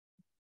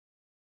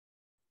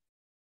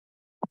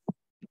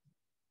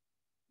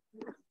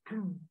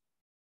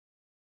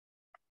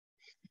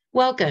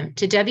Welcome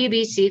to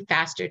WBC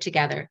Faster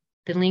Together,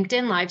 the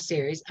LinkedIn Live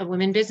series of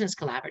Women Business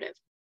Collaborative.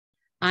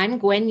 I'm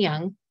Gwen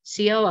Young,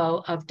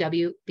 COO of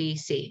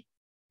WBC.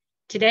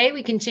 Today,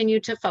 we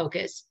continue to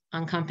focus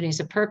on companies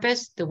of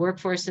purpose, the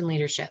workforce, and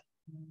leadership.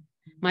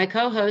 My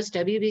co-host,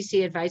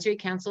 WBC Advisory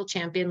Council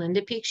champion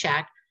Linda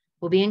Peek-Shack,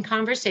 will be in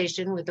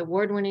conversation with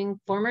award-winning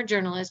former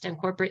journalist and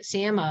corporate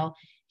CMO,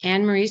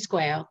 Anne-Marie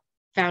Squeo,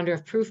 founder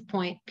of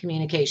Proofpoint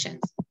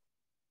Communications.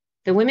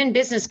 The Women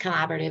Business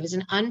Collaborative is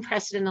an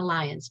unprecedented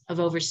alliance of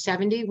over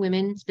 70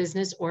 women's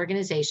business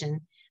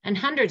organizations and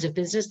hundreds of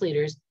business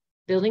leaders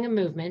building a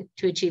movement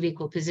to achieve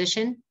equal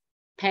position,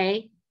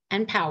 pay,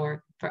 and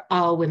power for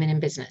all women in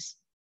business.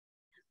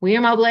 We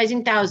are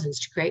mobilizing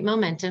thousands to create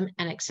momentum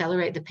and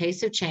accelerate the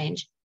pace of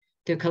change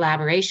through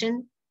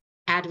collaboration,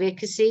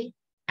 advocacy,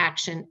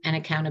 action, and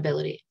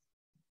accountability.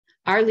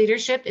 Our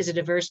leadership is a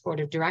diverse board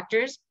of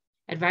directors,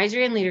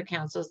 advisory and leader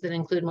councils that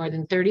include more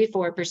than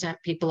 34%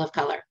 people of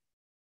color.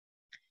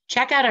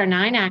 Check out our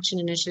 9 action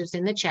initiatives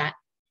in the chat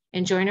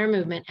and join our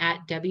movement at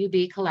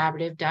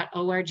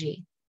wbcollaborative.org.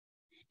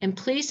 And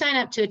please sign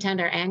up to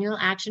attend our annual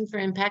Action for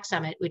Impact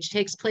Summit, which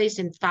takes place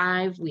in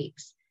 5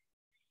 weeks.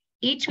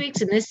 Each week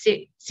in this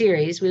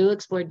series, we will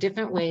explore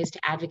different ways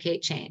to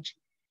advocate change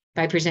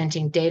by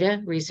presenting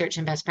data, research,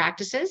 and best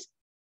practices,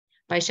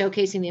 by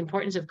showcasing the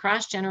importance of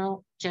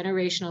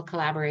cross-generational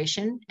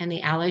collaboration and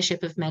the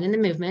allyship of men in the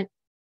movement,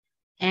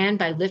 and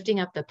by lifting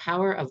up the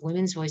power of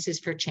women's voices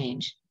for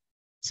change.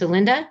 So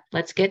Linda,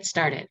 let's get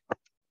started.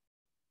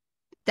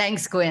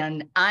 Thanks,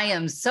 Gwen. I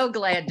am so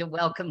glad to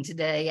welcome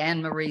today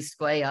Anne-Marie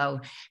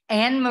Squeo.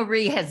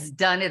 Anne-Marie has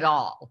done it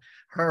all.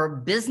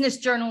 Her business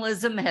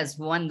journalism has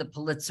won the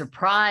Pulitzer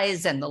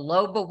Prize and the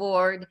Loeb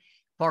Award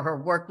for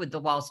her work with the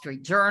Wall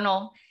Street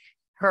Journal.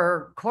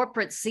 Her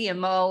corporate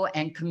CMO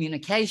and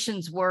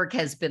communications work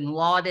has been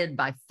lauded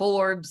by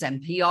Forbes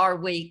and PR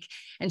Week,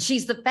 and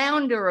she's the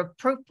founder of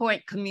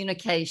Proofpoint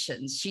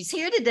Communications. She's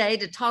here today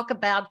to talk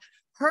about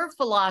her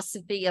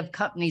philosophy of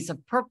companies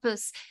of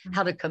purpose,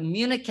 how to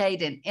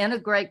communicate and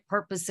integrate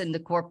purpose into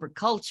corporate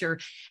culture,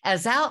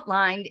 as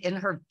outlined in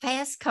her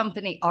Fast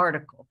Company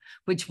article,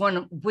 which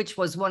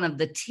was one of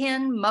the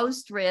 10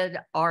 most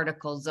read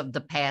articles of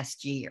the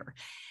past year.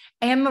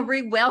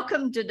 Anne-Marie,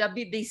 welcome to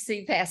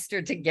WBC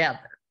Faster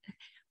Together.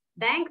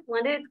 Thanks,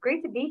 Linda. It's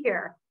great to be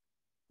here.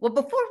 Well,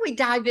 before we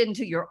dive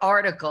into your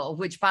article,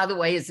 which, by the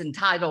way, is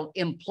entitled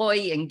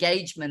Employee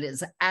Engagement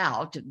is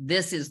Out,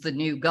 This is the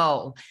New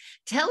Goal,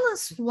 tell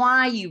us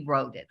why you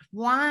wrote it,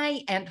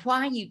 why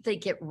you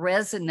think it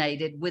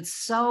resonated with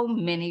so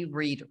many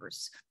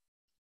readers.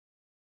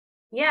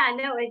 Yeah,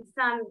 no, it's,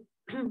 I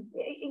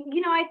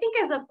think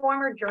as a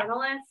former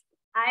journalist,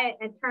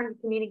 in terms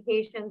of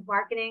communications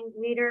marketing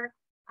leader,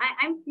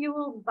 I'm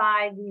fueled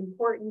by the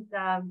importance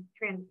of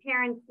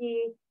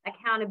transparency,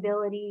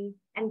 accountability,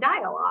 and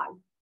dialogue.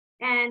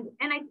 And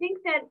I think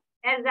that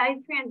as I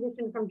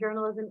transitioned from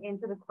journalism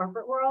into the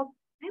corporate world,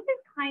 I was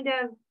kind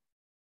of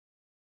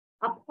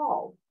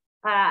appalled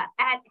at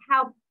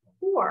how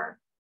poor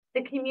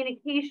the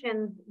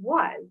communications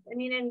was. I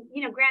mean, and,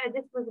 granted,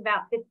 this was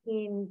about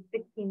 15,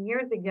 16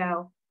 years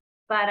ago,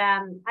 but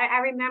I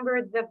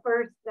remember the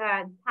first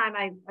time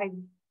I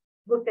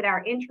looked at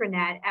our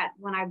intranet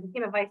when I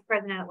became a vice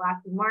president at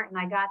Lockheed Martin.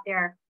 I got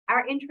there,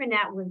 our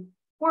intranet was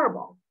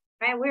horrible,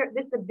 right?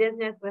 This is a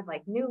business with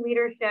like new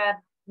leadership,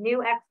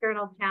 new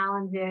external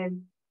challenges,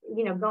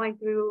 going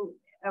through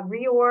a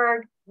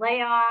reorg,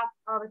 layoff,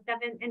 all the stuff.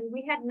 And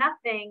we had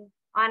nothing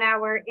on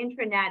our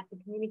intranet to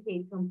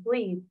communicate to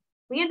employees.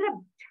 We ended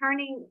up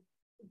turning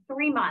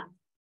 3 months.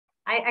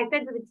 I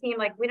said to the team,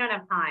 like, we don't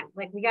have time.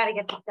 Like, we got to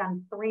get this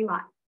done 3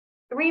 months.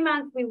 3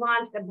 months, we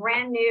launched a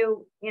brand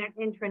new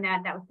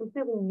intranet that was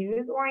completely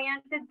news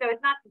oriented. So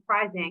it's not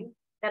surprising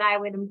that I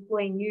would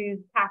employ news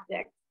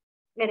tactics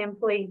in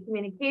employee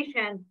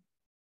communications.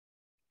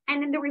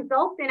 And then the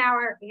results in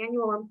our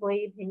annual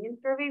employee opinion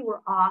survey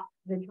were off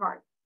the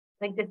charts.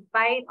 Like,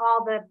 despite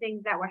all the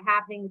things that were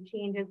happening, the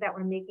changes that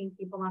were making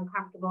people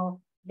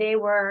uncomfortable, they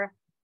were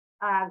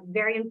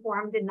very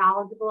informed and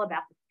knowledgeable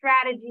about the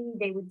strategy.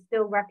 They would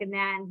still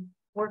recommend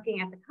working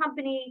at the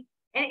company.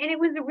 And it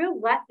was a real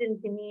lesson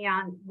to me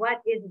on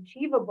what is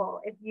achievable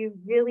if you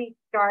really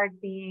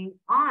start being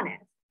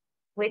honest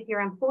with your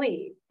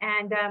employees.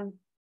 And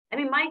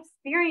my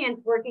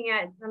experience working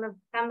at some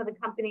of the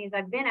companies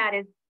I've been at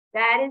is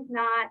that is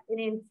not an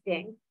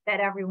instinct that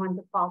everyone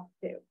defaults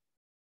to.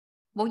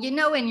 Well,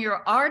 in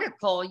your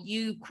article,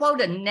 you quote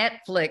a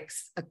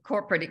Netflix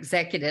corporate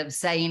executive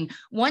saying,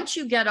 once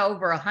you get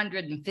over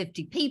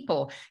 150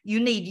 people, you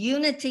need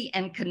unity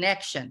and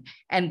connection,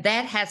 and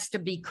that has to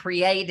be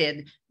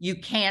created. You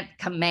can't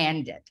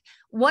command it.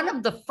 One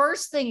of the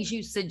first things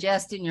you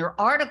suggest in your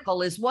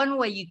article is one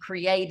way you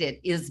create it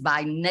is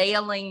by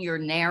nailing your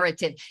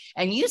narrative.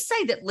 And you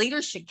say that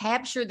leaders should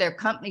capture their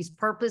company's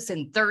purpose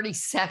in 30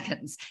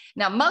 seconds.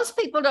 Now, most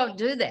people don't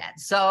do that.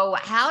 So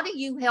how do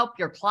you help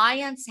your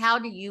clients? How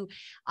do you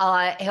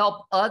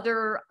help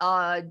other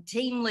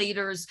team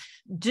leaders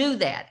do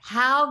that?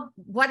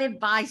 What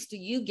advice do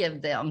you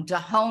give them to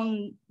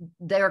hone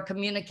their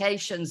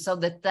communication so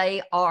that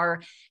they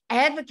are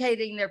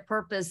advocating their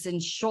purpose in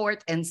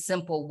short and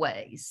simple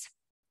ways?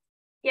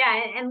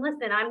 Yeah, and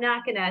listen, I'm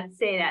not going to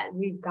say that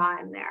we've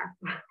gotten there.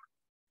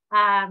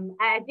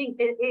 I think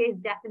that it is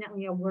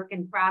definitely a work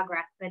in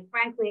progress, but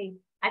frankly,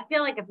 I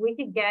feel like if we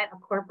could get a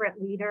corporate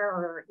leader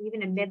or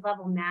even a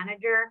mid-level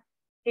manager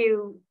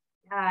to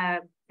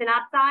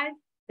synopsize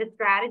the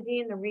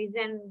strategy and the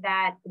reason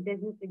that the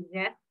business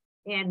exists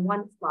in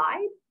one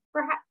slide,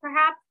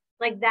 perhaps,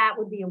 like that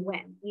would be a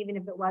win, even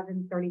if it was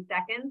in 30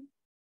 seconds.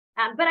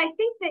 But I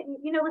think that,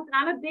 listen,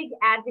 I'm a big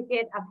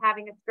advocate of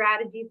having a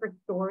strategy for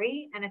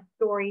story and a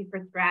story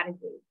for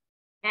strategy.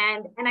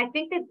 And I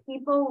think that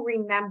people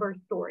remember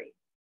stories.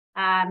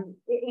 I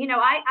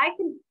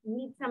can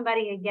meet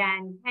somebody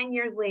again 10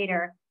 years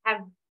later,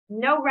 have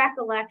no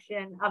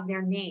recollection of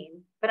their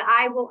name, but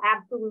I will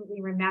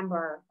absolutely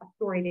remember a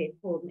story they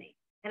told me.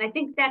 And I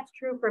think that's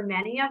true for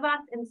many of us.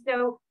 And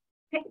so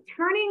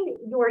turning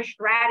your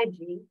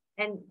strategy,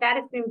 and that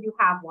assumes you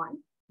have one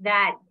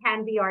that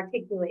can be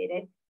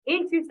articulated,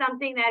 into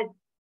something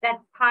that's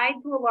tied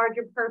to a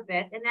larger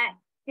purpose and that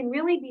can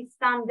really be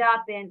summed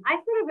up in, I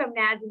sort of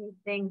imagine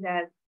these things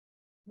as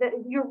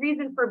your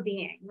reason for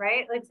being,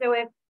 right? Like, so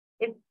if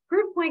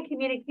proof point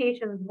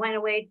communications went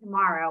away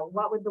tomorrow,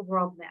 what would the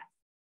world miss?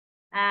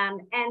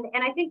 And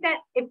I think that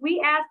if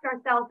we ask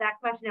ourselves that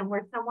question and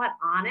we're somewhat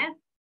honest,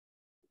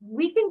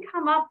 we can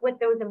come up with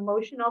those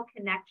emotional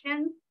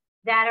connections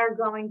that are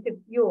going to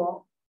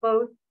fuel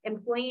both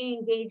employee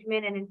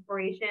engagement and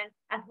inspiration,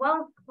 as well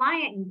as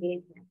client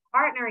engagement,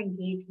 partner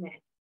engagement.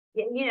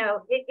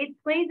 It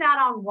plays out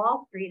on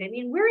Wall Street. I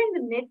mean, we're in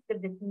the midst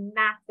of this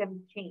massive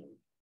change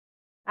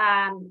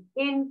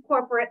in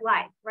corporate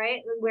life,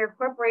 right? Where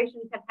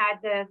corporations have had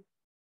to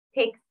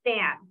take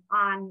stands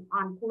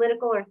on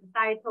political or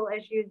societal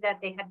issues that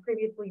they had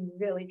previously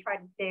really tried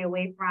to stay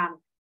away from.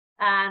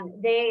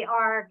 They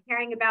are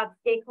caring about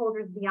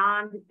stakeholders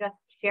beyond just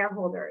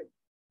shareholders.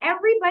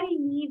 Everybody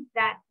needs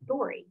that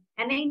story,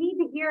 and they need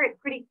to hear it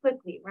pretty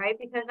quickly, right?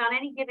 Because on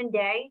any given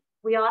day,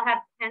 we all have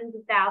tens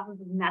of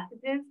thousands of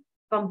messages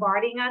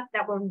bombarding us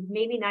that we're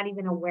maybe not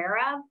even aware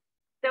of.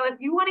 So if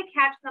you want to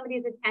catch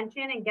somebody's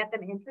attention and get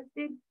them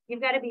interested,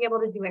 you've got to be able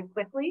to do it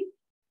quickly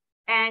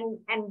and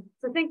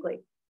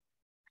succinctly.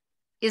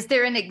 Is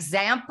there an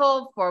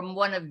example from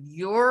one of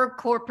your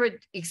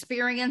corporate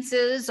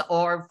experiences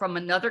or from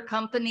another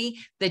company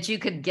that you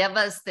could give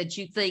us that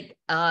you think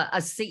a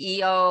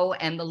CEO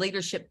and the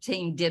leadership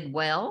team did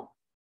well?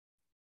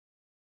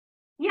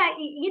 Yeah,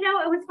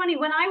 it was funny.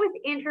 When I was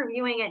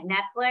interviewing at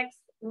Netflix,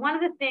 one of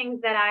the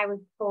things that I was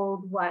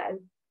told was,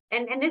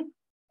 and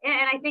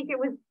I think it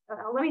was,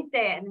 let me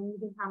say it and then you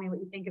can tell me what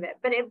you think of it.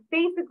 But it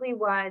basically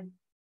was,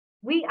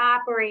 we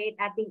operate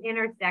at the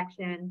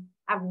intersection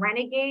of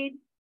renegade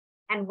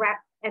and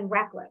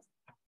reckless.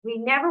 We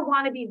never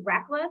want to be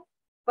reckless,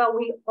 but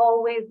we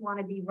always want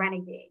to be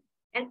renegade.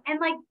 And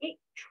like it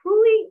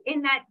truly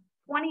in that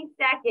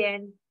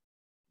 20-second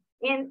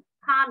in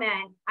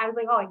comment, I was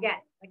like, oh, I get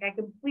it. Like I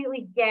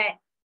completely get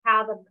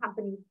how the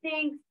company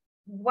thinks,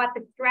 what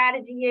the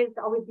strategy is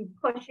to always be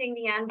pushing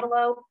the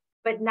envelope,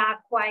 but not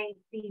quite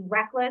be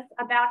reckless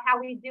about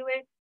how we do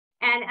it.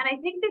 And I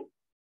think that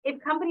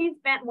if companies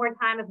spent more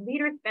time, if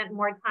leaders spent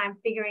more time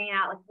figuring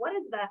out like what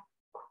is the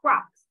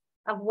crux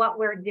of what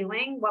we're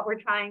doing, what we're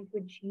trying to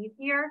achieve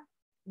here,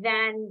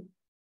 then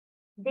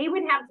they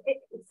would have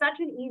such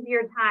an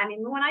easier time.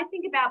 And when I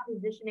think about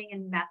positioning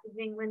and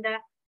messaging, Linda,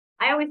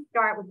 I always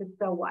start with the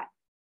so what,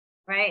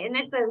 right? And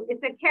it's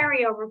a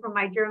carryover from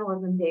my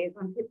journalism days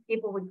when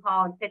people would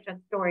call and pitch us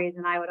stories,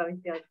 and I would always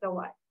be like, so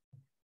what?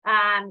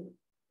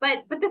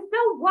 But the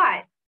so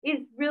what is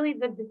really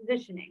the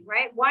positioning,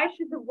 right? Why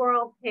should the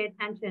world pay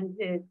attention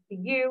to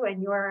you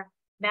and your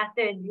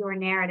message, your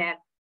narrative?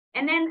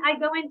 And then I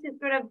go into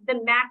sort of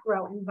the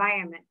macro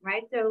environment,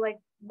 right? So like,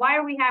 why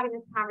are we having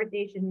this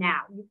conversation now?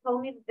 You told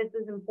me that this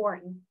is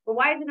important, but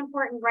why is it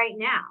important right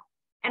now?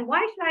 And why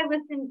should I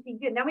listen to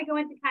you? And then we go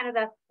into kind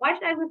of why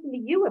should I listen to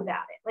you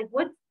about it? Like,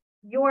 what's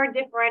your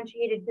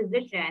differentiated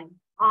position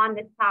on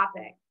this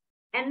topic?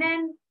 And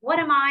then what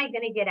am I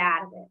going to get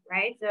out of it,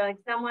 right? So like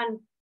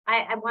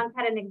I once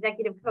had an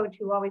executive coach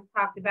who always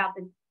talked about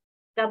the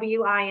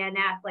WINS,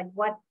 like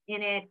what's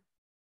in it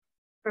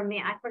for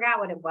me. I forgot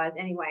what it was.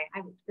 Anyway,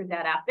 I screwed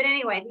that up. But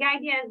anyway, the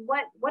idea is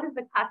what is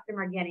the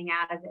customer getting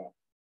out of it?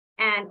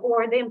 And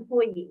or the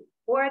employee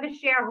or the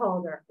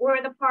shareholder or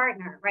the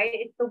partner, right?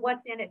 It's the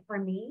what's in it for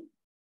me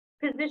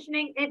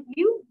positioning. If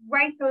you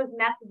write those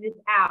messages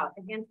out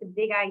against a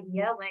big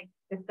idea like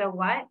the so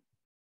what,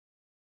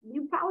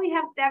 you probably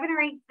have 7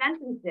 or 8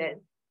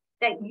 sentences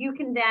that you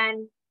can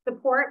then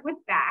support with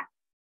facts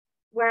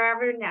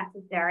wherever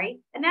necessary.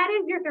 And that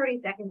is your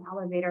 30-second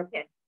elevator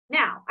pitch.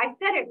 Now, I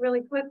said it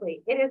really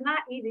quickly. It is not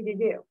easy to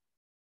do.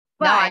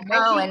 But no, I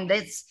know. And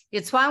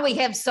it's why we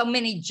have so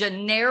many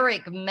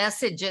generic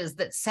messages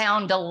that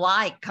sound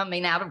alike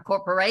coming out of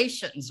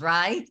corporations,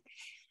 right?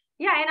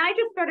 Yeah. And I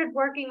just started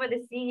working with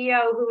a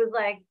CEO who was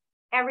like,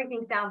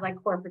 everything sounds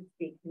like corporate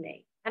speak to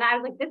me. And I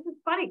was like, this is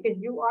funny because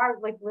you are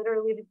like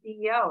literally the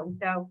CEO. And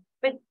so,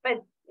 but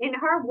in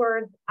her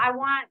words, I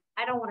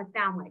don't want to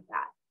sound like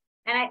that.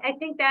 And I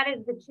think that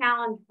is the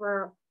challenge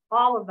for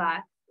all of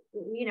us,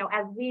 you know,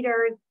 as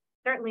leaders,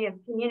 certainly as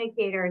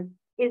communicators,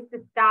 is to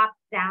stop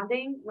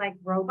sounding like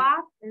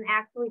robots and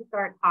actually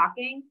start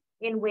talking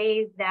in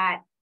ways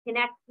that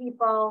connect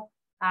people,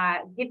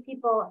 give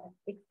people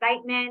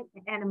excitement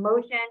and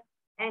emotion,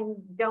 and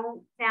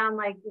don't sound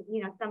like,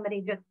 you know,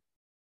 somebody just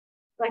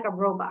like a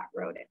robot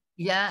wrote it.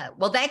 Yeah,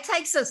 well, that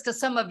takes us to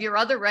some of your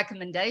other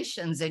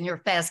recommendations in your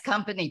Fast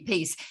Company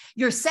piece.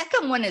 Your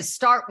second one is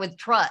start with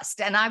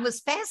trust. And I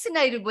was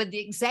fascinated with the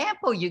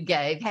example you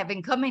gave,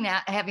 having come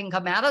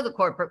out of the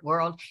corporate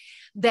world,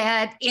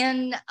 that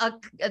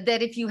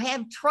that if you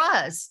have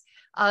trust,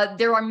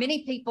 there are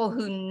many people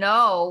who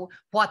know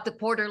what the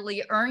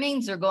quarterly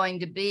earnings are going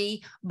to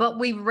be, but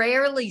we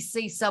rarely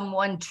see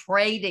someone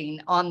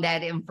trading on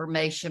that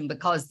information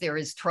because there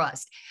is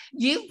trust.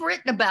 You've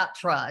written about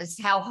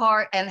trust, how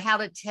hard and how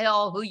to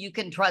tell who you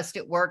can trust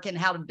at work and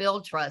how to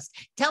build trust.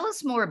 Tell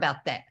us more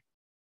about that.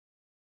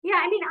 Yeah,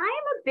 I mean, I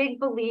am a big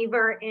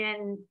believer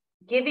in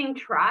giving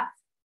trust.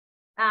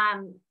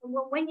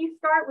 When you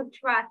start with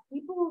trust,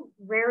 people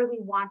rarely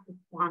want to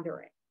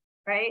squander it.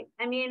 Right?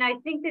 I mean, I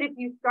think that if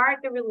you start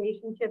the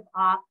relationship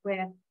off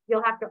with,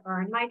 you'll have to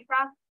earn my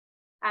trust,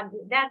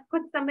 that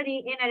puts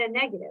somebody in at a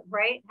negative,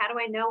 right? How do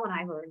I know when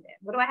I've earned it?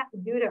 What do I have to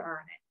do to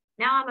earn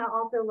it? Now I'm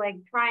also like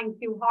trying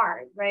too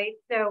hard, right?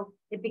 So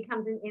it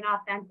becomes an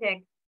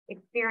inauthentic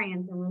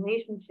experience and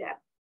relationship.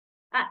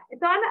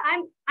 So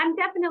I'm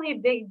definitely a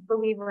big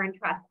believer in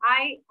trust.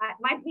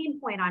 My pain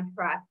point on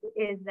trust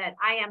is that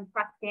I am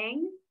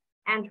trusting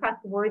and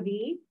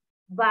trustworthy,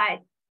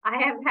 but I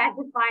have had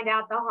to find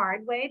out the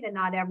hard way that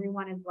not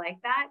everyone is like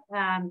that.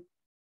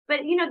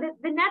 But you know,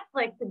 the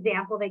Netflix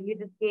example that you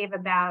just gave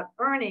about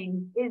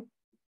earnings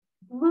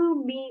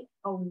blew me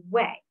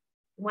away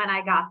when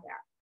I got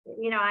there.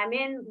 You know, I'm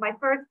in my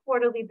first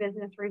quarterly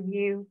business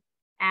review,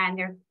 and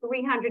there's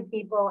 300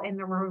 people in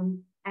the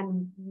room,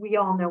 and we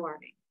all know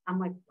earnings. I'm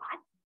like, what?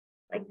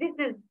 Like, this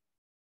is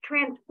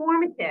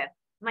transformative.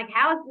 I'm like,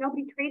 how is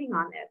nobody trading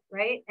on this,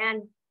 right?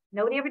 And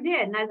nobody ever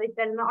did. And as I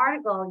said in the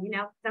article, you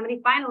know, somebody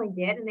finally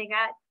did, and they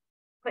got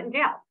put in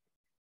jail.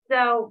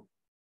 So,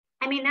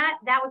 I mean, that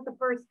was the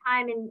first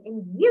time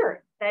in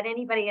years that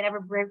anybody had ever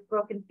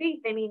broken faith.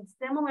 I mean,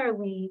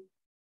 similarly,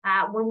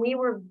 when we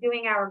were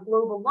doing our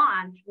global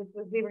launch, which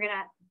was, we were going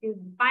to do,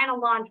 the final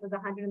launch was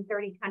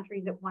 130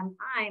 countries at one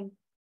time.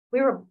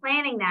 We were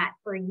planning that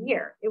for a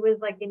year. It was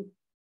like in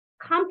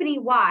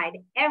company-wide,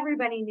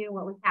 everybody knew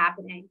what was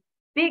happening.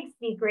 Big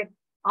secret,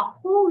 a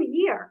whole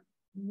year,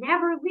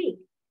 never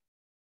leaked.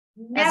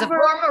 As a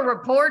former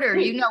reporter,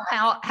 you know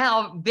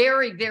how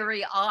very,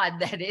 very odd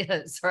that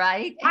is,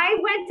 right? I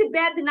went to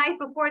bed the night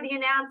before the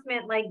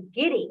announcement like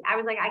giddy. I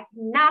was like, I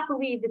cannot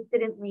believe this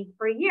didn't leak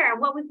for a year.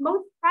 And what was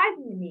most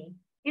surprising to me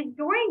is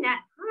during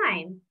that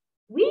time,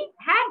 we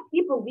had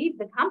people leave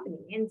the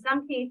company. In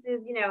some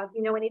cases, you know, if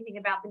you know anything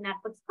about the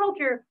Netflix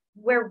culture,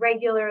 we're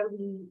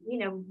regularly, you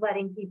know,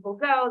 letting people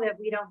go that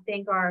we don't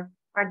think are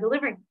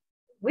delivering.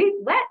 We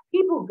let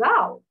people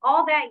go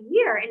all that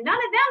year, and none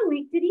of them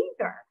leaked it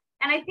either.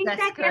 And I think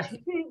that gets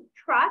to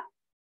trust.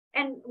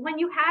 And when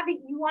you have it,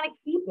 you want to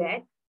keep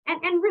it,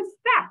 and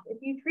respect. If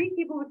you treat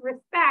people with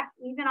respect,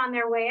 even on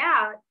their way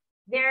out,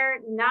 they're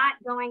not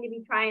going to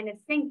be trying to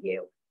sink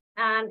you.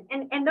 And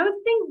those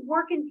things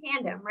work in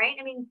tandem, right?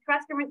 I mean,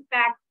 trust and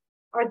respect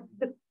are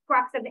the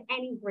crux of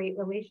any great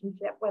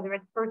relationship, whether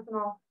it's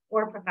personal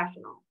or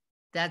professional.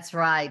 That's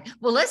right.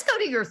 Well, let's go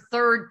to your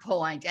third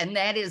point, and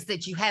that is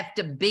that you have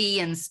to be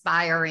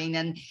inspiring.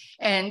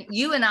 And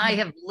you and I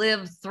have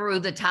lived through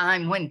the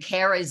time when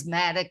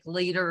charismatic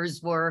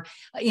leaders were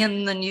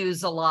in the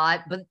news a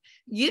lot, but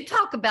you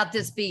talk about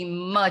this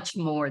being much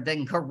more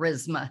than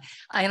charisma.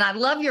 And I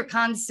love your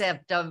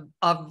concept of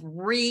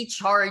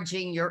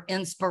recharging your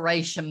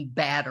inspiration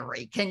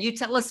battery. Can you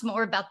tell us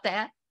more about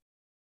that?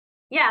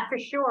 Yeah, for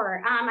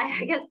sure.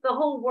 I guess the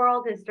whole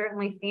world has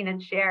certainly seen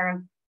its share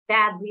of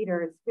bad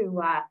leaders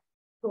who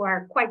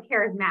are quite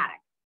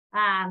charismatic.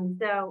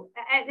 So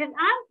I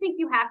don't think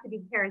you have to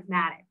be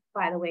charismatic,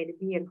 by the way, to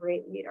be a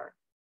great leader.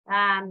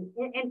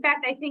 In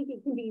fact, I think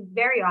it can be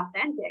very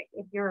authentic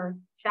if you're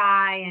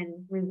shy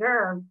and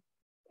reserved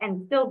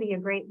and still be a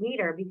great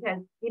leader,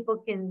 because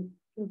people can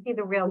see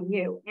the real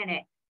you in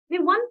it. I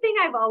mean, one thing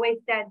I've always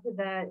said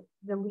to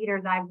the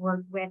leaders I've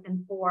worked with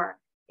and for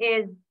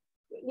is,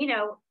 you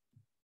know,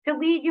 to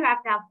lead, you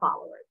have to have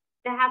followers.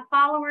 To have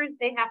followers,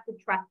 they have to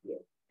trust you.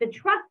 To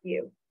trust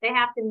you, they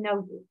have to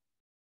know you.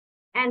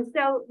 And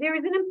so there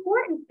is an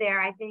importance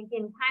there, I think,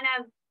 in kind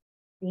of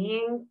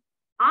being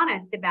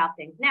honest about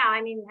things. Now,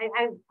 I mean,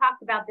 I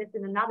talked about this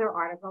in another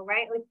article,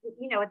 right? Like,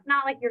 you know, it's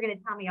not like you're going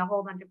to tell me a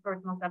whole bunch of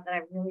personal stuff that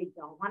I really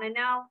don't want to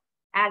know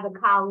as a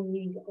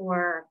colleague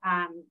or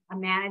a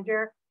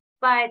manager,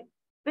 but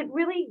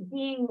really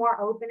being more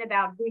open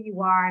about who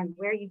you are and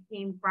where you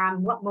came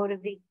from, what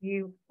motivates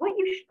you, what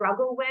you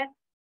struggle with.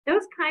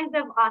 Those kinds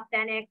of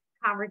authentic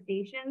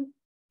conversations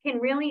can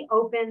really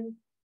open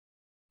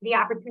the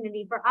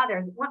opportunity for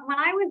others. When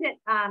I was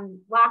at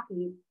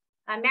Lockheed,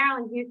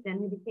 Marilyn Houston,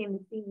 who became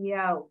the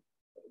CEO,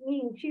 I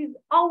mean, she's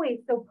always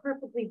so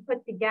perfectly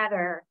put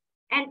together.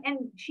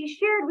 And she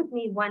shared with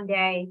me one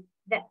day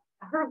that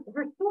her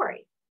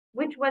story,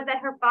 which was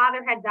that her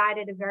father had died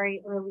at a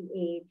very early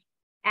age,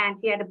 and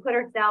she had to put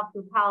herself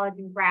through college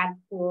and grad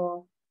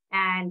school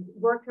and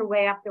work her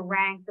way up the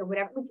ranks or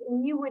whatever.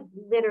 And you would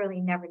literally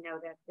never know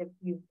this if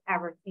you've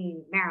ever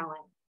seen Marilyn.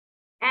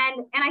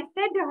 And I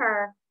said to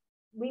her,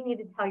 we need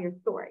to tell your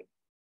story.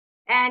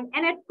 And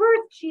at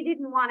first she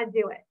didn't want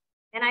to do it.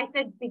 And I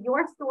said, but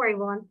your story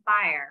will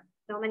inspire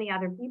so many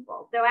other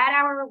people. So at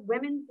our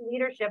Women's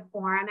Leadership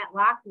Forum at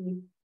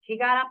Lockheed, she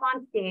got up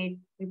on stage.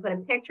 We put a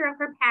picture of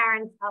her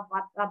parents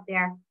up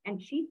there,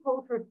 and she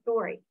told her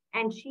story.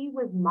 And she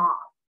was mobbed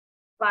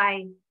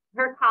by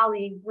her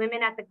colleagues,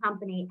 women at the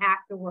company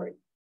afterwards,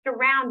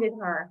 surrounded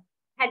her,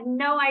 had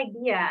no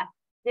idea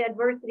the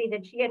adversity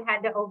that she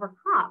had to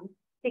overcome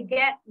to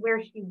get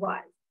where she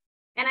was.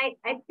 And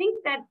I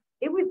think that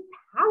it was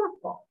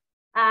powerful.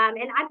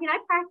 And I mean, I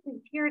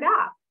practically teared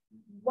up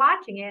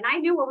watching it, and I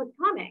knew what was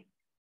coming.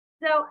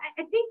 So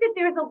I think that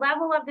there's a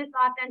level of this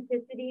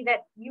authenticity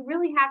that you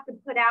really have to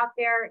put out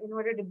there in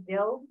order to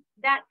build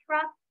that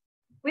trust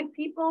with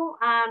people.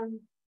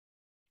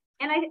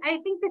 And I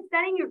think that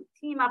setting your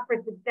team up for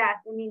success,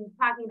 I mean,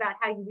 talking about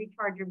how you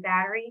recharge your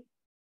battery,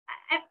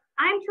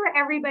 I'm sure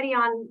everybody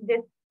on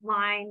this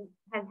line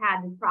has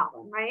had this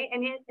problem, right? I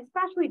mean,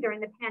 especially during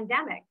the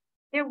pandemic,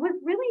 there was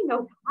really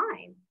no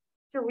time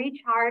to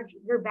recharge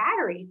your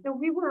battery. So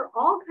we were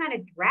all kind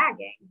of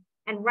dragging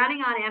and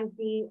running on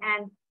empty.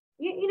 And,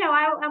 you know,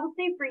 I will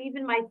say for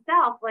even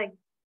myself, like,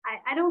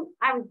 I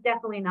was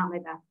definitely not my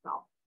best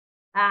self.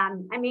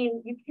 I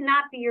mean, you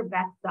cannot be your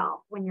best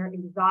self when you're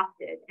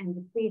exhausted and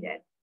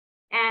depleted.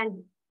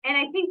 And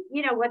I think,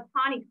 you know, what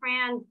Connie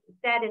Kranz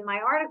said in my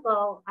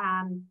article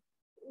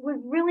was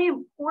really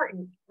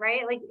important,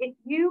 right? Like, if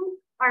you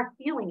are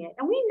feeling it,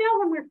 and we know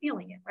when we're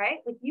feeling it, right?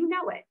 Like, you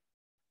know it,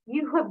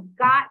 you have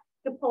got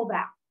to pull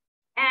back.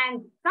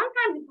 And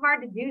sometimes it's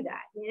hard to do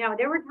that. You know,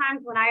 there were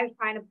times when I was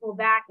trying to pull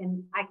back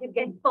and I could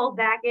get pulled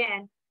back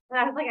in. And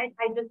I was like,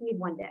 I just need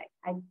one day.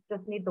 I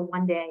just need the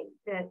one day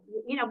to,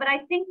 you know, but I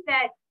think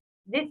that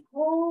the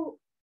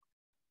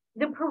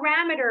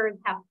parameters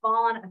have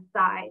fallen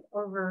aside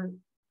over,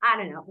 I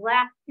don't know,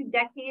 last 2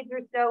 decades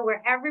or so,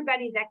 where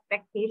everybody's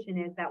expectation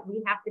is that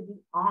we have to be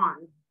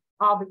on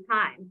all the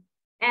time.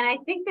 And I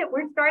think that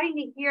we're starting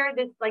to hear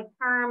this like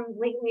term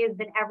lately has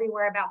been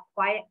everywhere about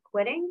quiet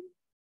quitting,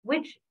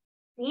 which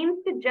seems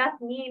to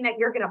just mean that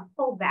you're going to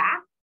pull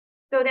back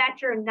so that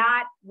you're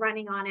not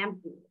running on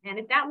empty. And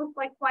if that looks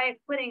like quiet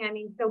quitting, I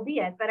mean, so be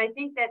it. But I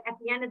think that at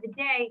the end of the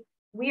day,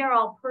 we are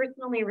all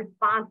personally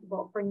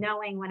responsible for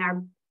knowing when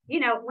our, you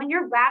know, when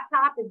your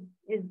laptop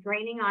is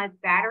draining on its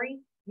battery,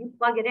 you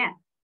plug it in,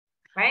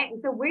 right?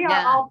 And so we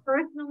are all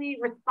personally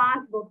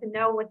responsible to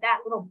know what that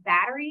little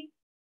battery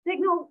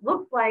signal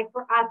looks like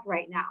for us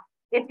right now.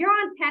 If you're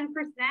on 10%,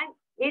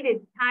 it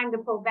is time to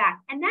pull back.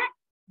 And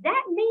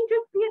that may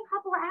just be a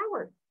couple of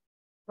hours,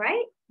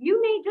 right?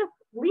 You may just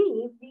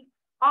leave the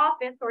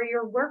office or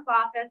your work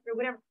office or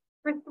whatever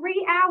for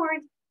 3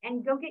 hours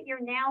and go get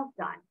your nails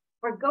done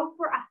or go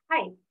for a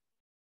hike.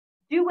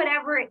 Do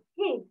whatever it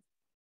takes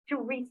to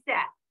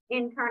reset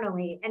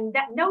internally. And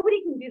that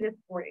nobody can do this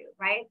for you,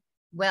 right?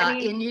 Well,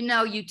 and you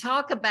know, you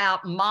talk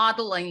about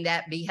modeling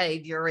that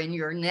behavior in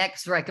your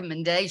next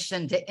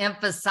recommendation to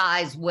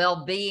emphasize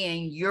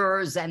well-being,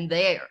 yours and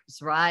theirs,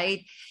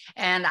 right?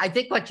 And I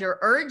think what you're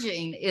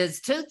urging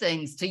is 2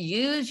 things: to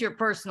use your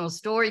personal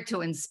story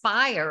to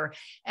inspire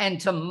and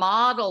to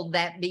model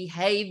that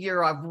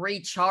behavior of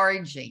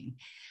recharging.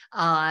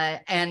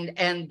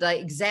 And the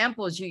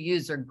examples you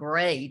use are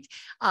great.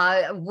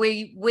 I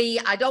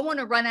don't want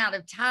to run out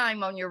of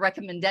time on your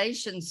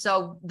recommendations.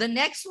 So the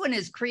next one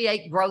is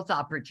create growth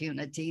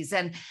opportunities.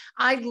 And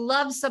I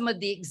love some of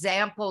the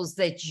examples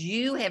that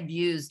you have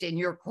used in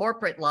your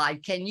corporate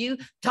life. Can you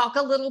talk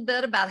a little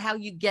bit about how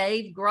you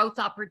gave growth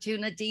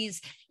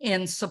opportunities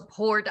in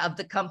support of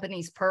the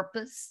company's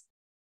purpose?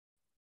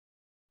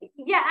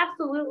 Yeah,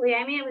 absolutely.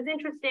 I mean, it was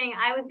interesting.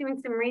 I was doing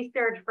some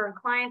research for a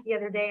client the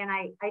other day, and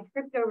I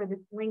tripped over this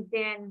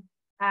LinkedIn,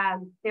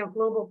 their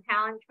global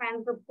talent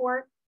trends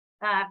report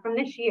from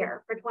this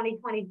year for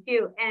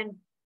 2022. And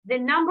the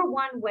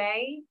 #1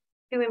 way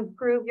to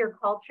improve your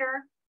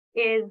culture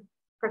is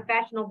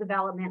professional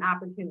development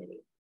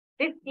opportunities.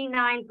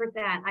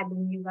 59%, I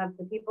believe, of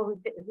the people who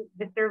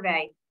the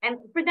survey. And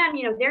for them,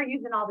 you know, they're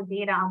using all the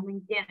data on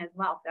LinkedIn as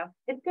well. So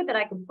it's good that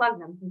I can plug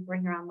them since we're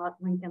here on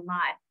LinkedIn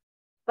Live.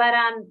 But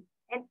and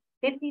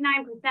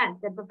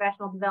 59% said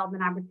professional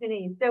development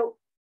opportunities. So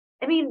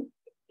I mean,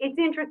 it's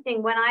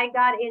interesting. When I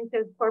got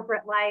into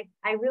corporate life,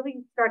 I really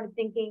started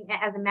thinking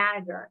as a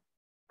manager.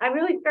 I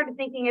really started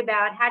thinking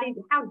about how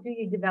do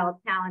you develop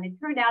talent? It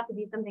turned out to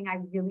be something I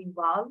really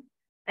love.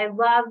 I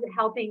love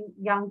helping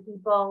young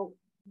people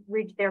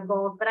reach their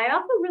goals, but I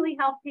also really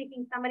help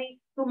taking somebody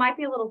who might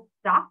be a little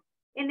stuck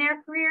in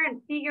their career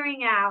and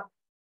figuring out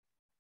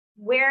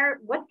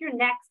what's your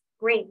next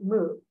great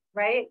move,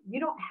 right? You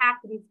don't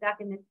have to be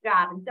stuck in this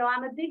job. And so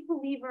I'm a big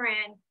believer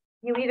in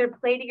you either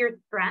play to your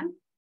strengths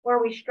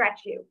or we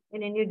stretch you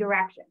in a new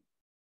direction.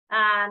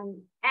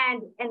 And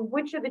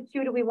which of the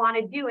two do we want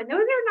to do? And those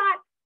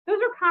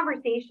are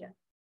conversations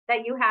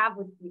that you have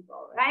with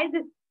people. I had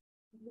this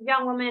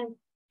young woman,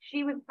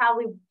 she was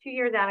probably 2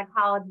 years out of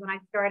college when I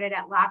started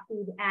at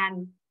Lockheed,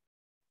 and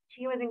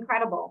she was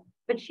incredible,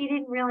 but she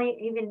didn't really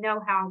even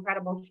know how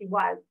incredible she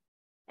was.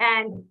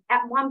 And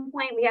at one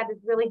point we had this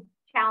really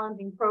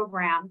challenging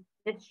program,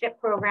 this ship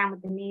program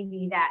with the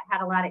Navy that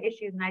had a lot of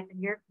issues. And I said,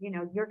 you're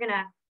going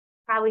to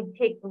probably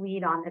take the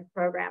lead on this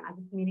program as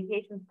a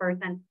communications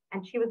person.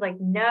 And she was like,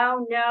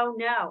 no,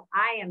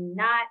 I am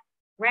not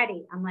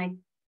ready. I'm like,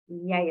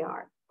 yeah, you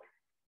are.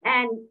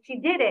 And she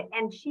did it,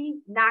 and she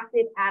knocked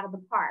it out of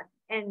the park.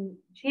 And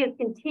she has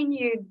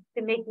continued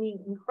to make me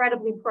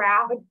incredibly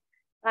proud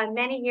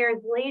many years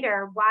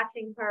later,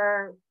 watching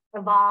her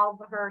evolve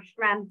her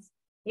strengths,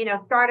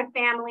 start a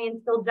family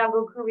and still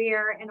juggle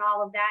career and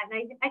all of that.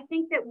 And I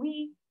think that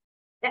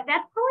that's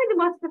probably the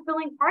most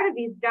fulfilling part of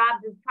these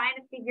jobs, is trying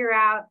to figure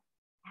out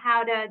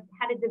how to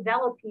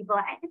develop people.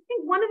 I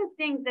think one of the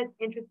things that's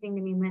interesting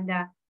to me,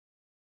 Linda,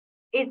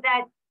 is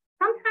that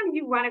sometimes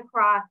you run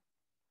across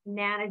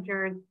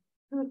managers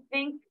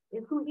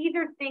who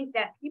either think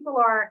that people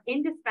are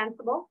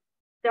indispensable,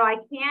 so I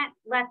can't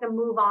let them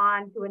move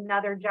on to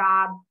another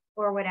job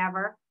or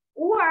whatever,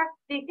 or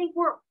they think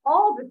we're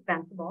all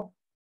dispensable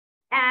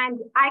and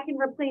I can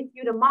replace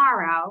you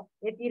tomorrow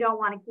if you don't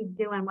want to keep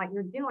doing what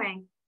you're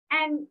doing.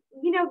 And,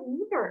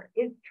 neither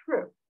is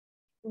true.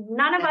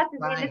 None of us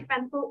is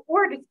indispensable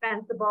or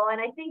dispensable.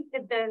 And I think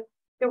that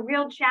the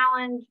real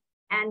challenge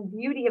and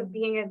beauty of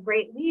being a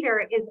great leader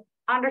is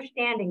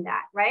understanding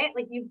that, right?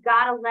 Like, you've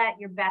got to let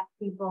your best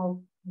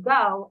people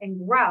go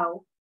and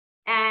grow,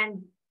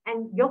 and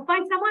you'll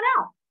find someone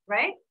else,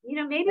 right?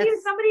 Maybe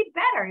you're somebody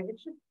better.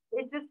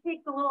 It just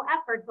takes a little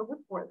effort to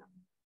look for them.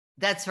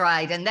 That's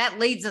right. And that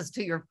leads us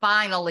to your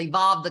final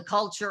evolve the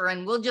culture.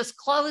 And we'll just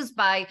close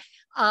by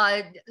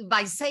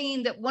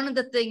saying that one of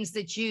the things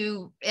that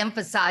you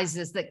emphasize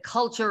is that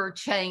culture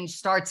change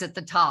starts at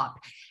the top.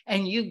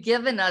 And you've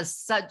given us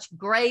such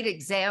great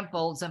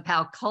examples of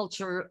how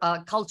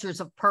cultures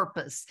of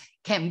purpose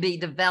can be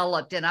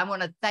developed. And I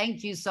want to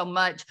thank you so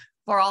much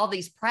for all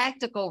these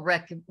practical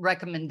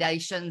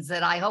recommendations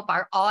that I hope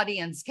our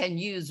audience can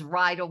use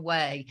right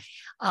away.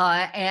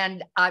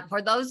 And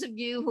for those of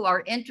you who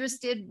are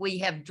interested, we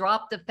have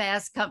dropped the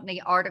Fast Company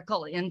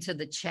article into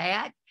the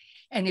chat.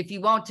 And if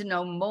you want to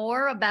know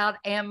more about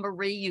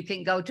Anne-Marie, you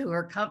can go to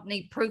her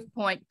company,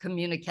 Proofpoint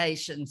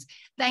Communications.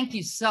 Thank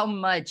you so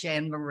much,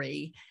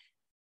 Anne-Marie.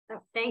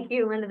 Oh, thank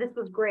you, Linda. This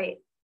was great.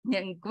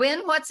 And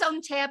Gwen, what's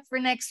on tap for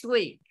next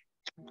week?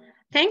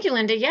 Thank you,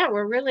 Linda. Yeah,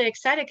 we're really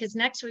excited because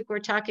next week we're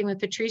talking with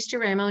Patrice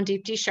DeRamo and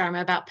Deepti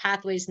Sharma about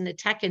pathways in the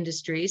tech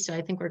industry. So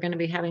I think we're going to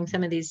be having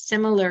some of these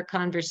similar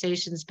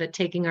conversations, but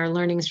taking our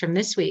learnings from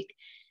this week.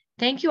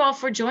 Thank you all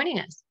for joining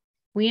us.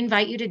 We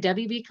invite you to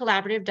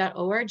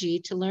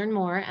wbcollaborative.org to learn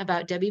more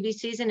about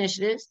WBC's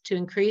initiatives to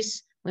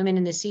increase women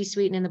in the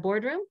C-suite and in the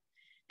boardroom,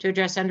 to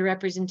address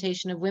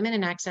underrepresentation of women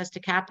and access to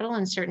capital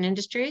in certain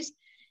industries,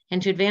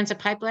 and to advance a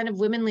pipeline of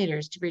women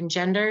leaders to bring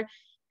gender,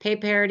 pay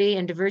parity,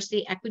 and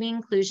diversity, equity,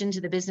 inclusion to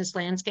the business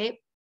landscape.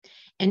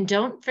 And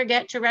don't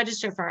forget to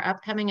register for our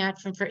upcoming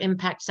Action for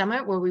Impact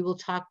Summit, where we will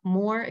talk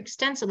more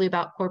extensively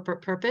about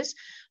corporate purpose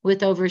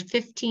with over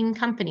 15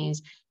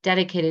 companies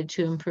dedicated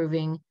to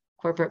improving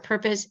corporate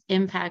purpose,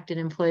 impact, and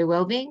employee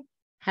well-being.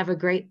 Have a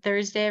great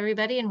Thursday,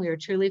 everybody, and we are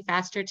truly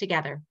faster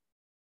together.